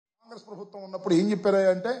కాంగ్రెస్ ప్రభుత్వం ఉన్నప్పుడు ఏం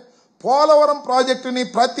చెప్పారంటే పోలవరం ప్రాజెక్టుని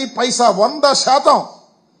ప్రతి పైసా 100%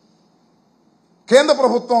 కేంద్ర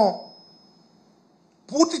ప్రభుత్వం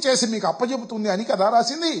పూర్తి చేసి మీకు అప్పచెబుతుంది అని కదా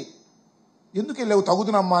రాసింది. ఎందుకు వెళ్ళావు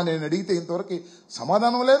తగుదునమ్మా నేను అడిగితే ఇంతవరకు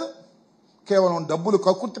సమాధానం లేదు. కేవలం డబ్బులు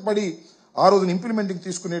కక్కుర్తిపడి ఆ రోజున ఇంప్లిమెంటింగ్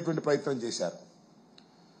తీసుకునేటువంటి ప్రయత్నం చేశారు.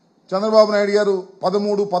 చంద్రబాబు నాయుడు గారు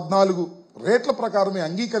 13, 14 రేట్ల ప్రకారమే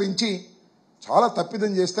అంగీకరించి చాలా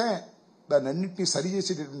తప్పిదం చేస్తే దాన్ని అన్నింటినీ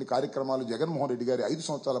సరిచేసేటటువంటి కార్యక్రమాలు జగన్మోహన్ రెడ్డి గారి 5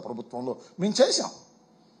 సంవత్సరాల ప్రభుత్వంలో మేము చేశాం.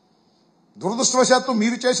 దురదృష్టవశాత్తు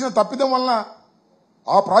మీరు చేసిన తప్పిదం వలన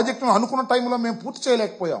ఆ ప్రాజెక్టును అనుకున్న టైంలో మేము పూర్తి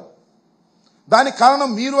చేయలేకపోయాం. దానికి కారణం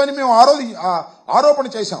మీరు అని మేము ఆరోపణ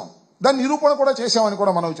చేశాం. దాని నిరూపణ కూడా చేశామని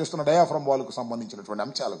కూడా మనవి చేస్తున్న డయాఫ్రమ్ వాల్కు సంబంధించినటువంటి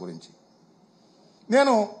అంశాల గురించి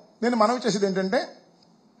నేను మనవి చేసేది ఏంటంటే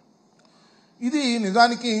ఇది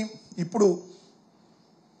నిజానికి ఇప్పుడు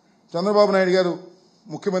చంద్రబాబు నాయుడు గారు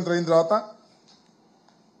ముఖ్యమంత్రి అయిన తర్వాత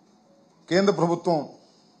కేంద్ర ప్రభుత్వం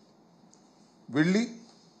వెళ్ళి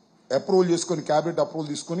అప్రూవల్ చేసుకొని క్యాబినెట్ అప్రూవల్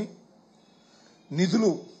తీసుకొని నిధులు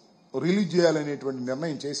రిలీజ్ చేయాలనేటువంటి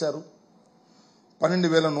నిర్ణయం చేశారు.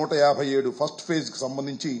 12,157 ఫస్ట్ ఫేజ్కి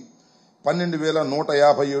సంబంధించి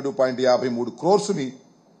 12,157.53 క్రోర్స్ని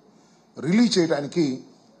రిలీజ్ చేయడానికి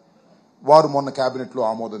వారు మొన్న క్యాబినెట్లో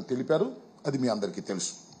ఆమోదం తెలిపారు. అది మీ అందరికీ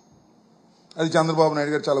తెలుసు. అది చంద్రబాబు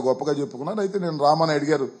నాయుడు గారు చాలా గొప్పగా చెప్పుకున్నారు. అయితే నేను రామానాయుడు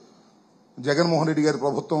గారు జగన్మోహన్ రెడ్డి గారి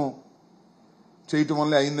ప్రభుత్వం చేయటం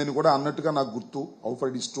వల్లే అయిందని కూడా అన్నట్టుగా నాకు గుర్తు.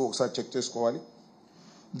 అవుఫైడిస్టు ఒకసారి చెక్ చేసుకోవాలి.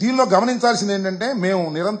 దీనిలో గమనించాల్సింది ఏంటంటే మేము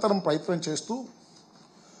నిరంతరం ప్రయత్నం చేస్తూ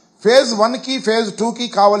ఫేజ్ 1కి ఫేజ్ 2కి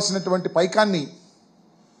కావలసినటువంటి పైకాన్ని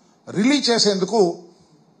రిలీజ్ చేసేందుకు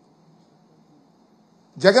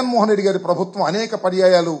జగన్మోహన్ రెడ్డి గారి ప్రభుత్వం అనేక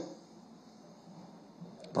పర్యాయాలు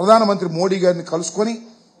ప్రధానమంత్రి మోడీ గారిని కలుసుకొని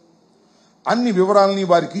అన్ని వివరాలని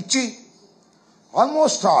వారికి ఇచ్చి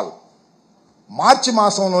ఆల్మోస్ట్ ఆల్ మార్చి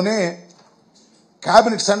మాసంలోనే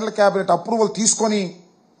సెంట్రల్ క్యాబినెట్ అప్రూవల్ తీసుకొని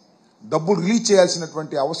డబ్బులు రిలీజ్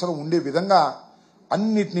చేయాల్సినటువంటి అవసరం ఉండే విధంగా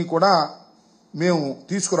అన్నిటినీ కూడా మేము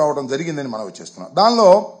తీసుకురావడం జరిగిందని మనవి చేస్తున్నాం. దానిలో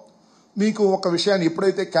మీకు ఒక విషయాన్ని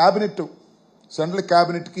ఎప్పుడైతే సెంట్రల్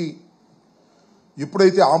క్యాబినెట్కి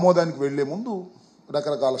ఎప్పుడైతే ఆమోదానికి వెళ్లే ముందు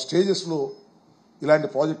రకరకాల స్టేజెస్లో ఇలాంటి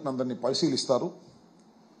ప్రాజెక్టును అందరినీ పరిశీలిస్తారు.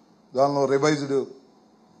 దానిలో రివైజ్డ్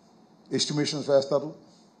ఎస్టిమేషన్స్ వేస్తారు.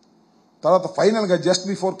 తర్వాత ఫైనల్గా జస్ట్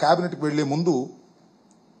బిఫోర్ క్యాబినెట్కి వెళ్లే ముందు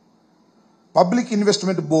పబ్లిక్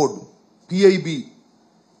ఇన్వెస్ట్మెంట్ బోర్డు PIB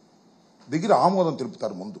దగ్గర ఆమోదం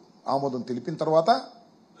తెలుపుతారు. ముందు ఆమోదం తెలిపిన తర్వాత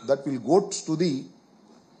that will goats to the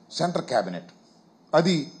central cabinet.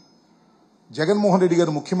 అది జగన్మోహన్ రెడ్డి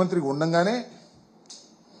గారు ముఖ్యమంత్రిగా ఉండగానే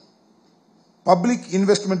పబ్లిక్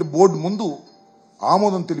ఇన్వెస్ట్మెంట్ బోర్డు ముందు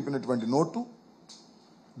ఆమోదం తెలిపినటువంటి నోటు.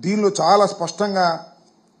 దీనిలో చాలా స్పష్టంగా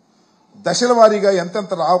దశల వారీగా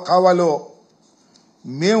ఎంతెంత కావాలో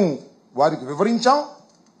మేము వారికి వివరించాం.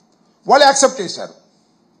 వాళ్ళు యాక్సెప్ట్ చేశారు.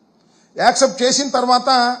 యాక్సెప్ట్ చేసిన తర్వాత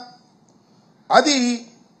అది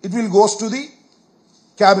it will goes to the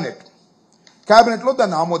క్యాబినెట్లో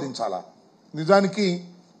దాన్ని ఆమోదించాలా. నిజానికి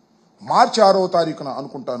మార్చి 6వ తారీఖున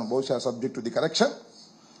అనుకుంటాను, బహుశా సబ్జెక్ట్ టు ది కరెక్షన్,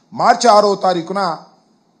 మార్చి 6వ తారీఖున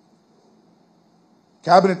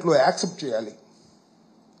క్యాబినెట్లో యాక్సెప్ట్ చేయాలి.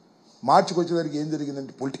 మార్చికి వచ్చేసరికి ఏం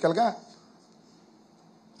జరిగిందంటే పొలిటికల్గా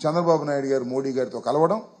చంద్రబాబు నాయుడు గారు మోడీ గారితో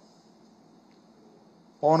కలవడం,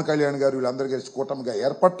 పవన్ కళ్యాణ్ గారు వీళ్ళందరూ కలిసి కూటమిగా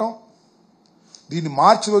ఏర్పడటం, దీన్ని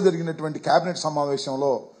మార్చిలో జరిగినటువంటి కేబినెట్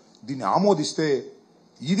సమావేశంలో దీన్ని ఆమోదిస్తే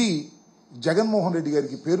ఇది జగన్మోహన్ రెడ్డి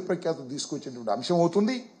గారికి పేరు ప్రఖ్యాతులు తీసుకొచ్చేటువంటి అంశం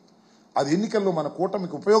అవుతుంది. అది ఎన్నికల్లో మన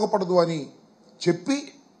కూటమికి ఉపయోగపడదు అని చెప్పి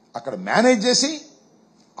అక్కడ మేనేజ్ చేసి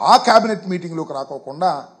ఆ కేబినెట్ మీటింగ్లోకి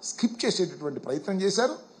రాకోకుండా స్కిప్ చేసేటటువంటి ప్రయత్నం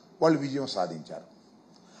చేశారు. వాళ్ళు విజయం సాధించారు.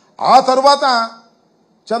 ఆ తర్వాత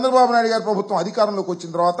చంద్రబాబు నాయుడు గారి ప్రభుత్వం అధికారంలోకి వచ్చిన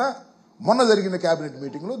తర్వాత మొన్న జరిగిన కేబినెట్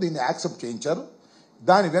మీటింగ్లో దీన్ని యాక్సెప్ట్ చేయించారు.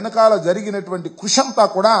 దాని వెనకాల జరిగినటువంటి కృషి అంతా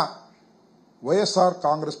కూడా వైఎస్ఆర్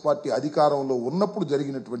కాంగ్రెస్ పార్టీ అధికారంలో ఉన్నప్పుడు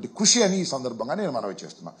జరిగినటువంటి కృషి అని ఈ సందర్భంగా నేను మనవి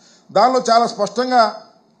చేస్తున్నా. దానిలో చాలా స్పష్టంగా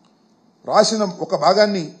రాసిన ఒక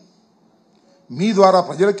భాగాన్ని మీ ద్వారా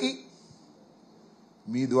ప్రజలకి,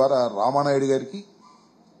 మీ ద్వారా రామానాయుడు గారికి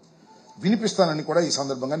వినిపిస్తానని కూడా ఈ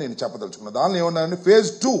సందర్భంగా నేను చెప్పదలుచుకున్నా. దానిలో ఏమన్నానంటే phase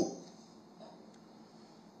 2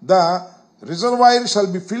 the reservoir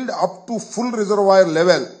shall be filled up to full reservoir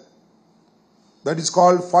level, that is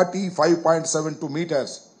called 45.72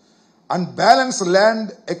 meters, and balance land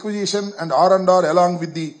acquisition and R&R along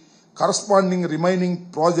with the corresponding remaining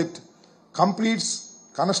project completes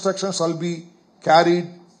construction shall be carried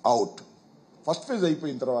out. First phase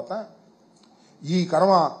అయిపోయిన తర్వాత ఈ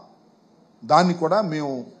కర్మ దాన్ని కూడా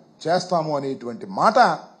మేము చేస్తాము అనేటువంటి మాట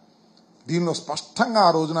దీనిలో స్పష్టంగా ఆ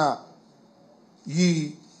రోజున ఈ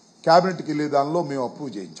క్యాబినెట్కి వెళ్ళే దానిలో మేము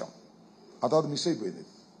అప్రూవ్ చేయించాం. ఆ తర్వాత మిస్ అయిపోయింది.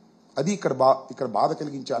 అది ఇక్కడ బాధ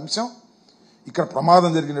కలిగించే అంశం, ఇక్కడ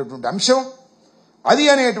ప్రమాదం జరిగినటువంటి అంశం అది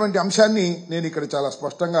అనేటువంటి అంశాన్ని నేను ఇక్కడ చాలా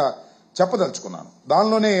స్పష్టంగా చెప్పదలుచుకున్నాను.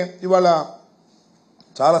 దానిలోనే ఇవాళ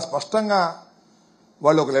చాలా స్పష్టంగా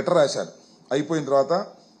వాళ్ళు ఒక లెటర్ రాశారు. అయిపోయిన తర్వాత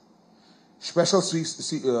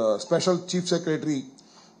special chief secretary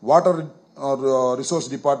water resource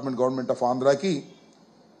department government of ఆంధ్రాకి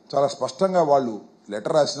చాలా స్పష్టంగా వాళ్ళు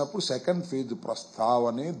లెటర్ రాసినప్పుడు సెకండ్ ఫేజ్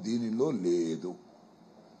ప్రస్తావనే దీనిలో లేదు.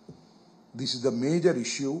 This is the major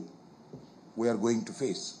issue we are going to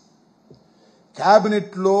face.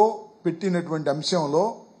 Cabinet లో పెట్టినటువంటి అంశంలో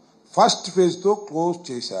ఫస్ట్ ఫేజ్ తో క్లోజ్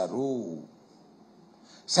చేశారు.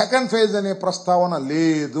 సెకండ్ ఫేజ్ అనే ప్రస్తావన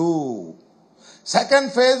లేదు. సెకండ్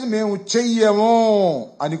ఫేజ్ మేము చెయ్యము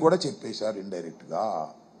అని కూడా చెప్పేశారు ఇండైరెక్ట్ గా.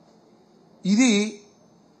 ఇది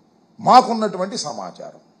మాకున్నటువంటి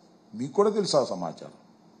సమాచారం. మీకు కూడా తెలుసా సమాచారం.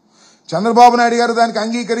 చంద్రబాబు నాయుడు గారు దానికి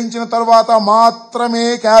అంగీకరించిన తర్వాత మాత్రమే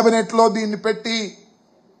క్యాబినెట్ లో దీన్ని పెట్టి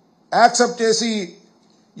యాక్సెప్ట్ చేసి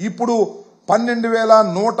ఇప్పుడు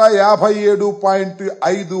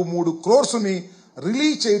 12,157.53 crores ని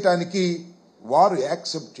రిలీజ్ చేయటానికి వారు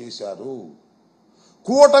యాక్సెప్ట్ చేశారు.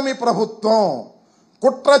 కూటమి ప్రభుత్వం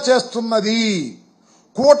కుట్ర చేస్తున్నది.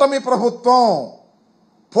 కూటమి ప్రభుత్వం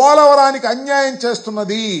పోలవరానికి అన్యాయం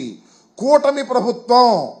చేస్తున్నది. కూటమి ప్రభుత్వం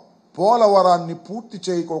పోలవరాన్ని పూర్తి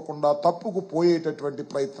చేయకోకుండా తప్పుకు పోయేటటువంటి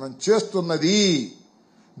ప్రయత్నం చేస్తున్నది.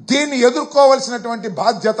 దీన్ని ఎదుర్కోవలసినటువంటి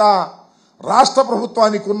బాధ్యత రాష్ట్ర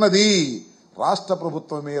ప్రభుత్వానికి ఉన్నది. రాష్ట్ర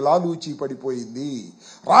ప్రభుత్వమే లాలూచీ పడిపోయింది.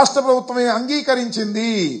 రాష్ట్ర ప్రభుత్వమే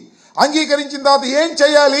అంగీకరించింది. అంగీకరించిన తర్వాత ఏం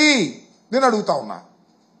చేయాలి నేను అడుగుతా ఉన్నా.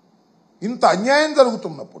 ఇంత అన్యాయం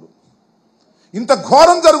జరుగుతున్నప్పుడు, ఇంత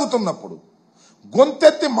ఘోరం జరుగుతున్నప్పుడు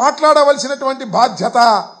గొంతెత్తి మాట్లాడవలసినటువంటి బాధ్యత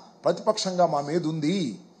ప్రతిపక్షంగా మా మీద ఉంది.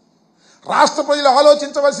 రాష్ట్ర ప్రజలు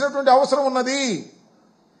ఆలోచించవలసినటువంటి అవసరం ఉన్నది.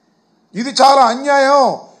 ఇది చాలా అన్యాయం.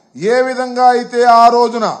 ఏ విధంగా అయితే ఆ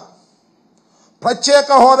రోజున ప్రత్యేక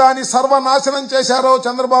హోదాని సర్వనాశనం చేశారో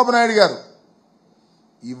చంద్రబాబు నాయుడు గారు,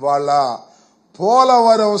 ఇవాళ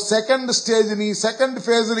పోలవరం సెకండ్ స్టేజ్ని, సెకండ్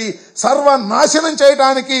ఫేజ్ని సర్వనాశనం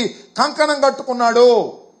చేయడానికి కంకణం కట్టుకున్నాడు.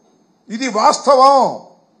 ఇది వాస్తవం.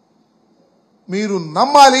 మీరు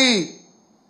నమ్మాలి.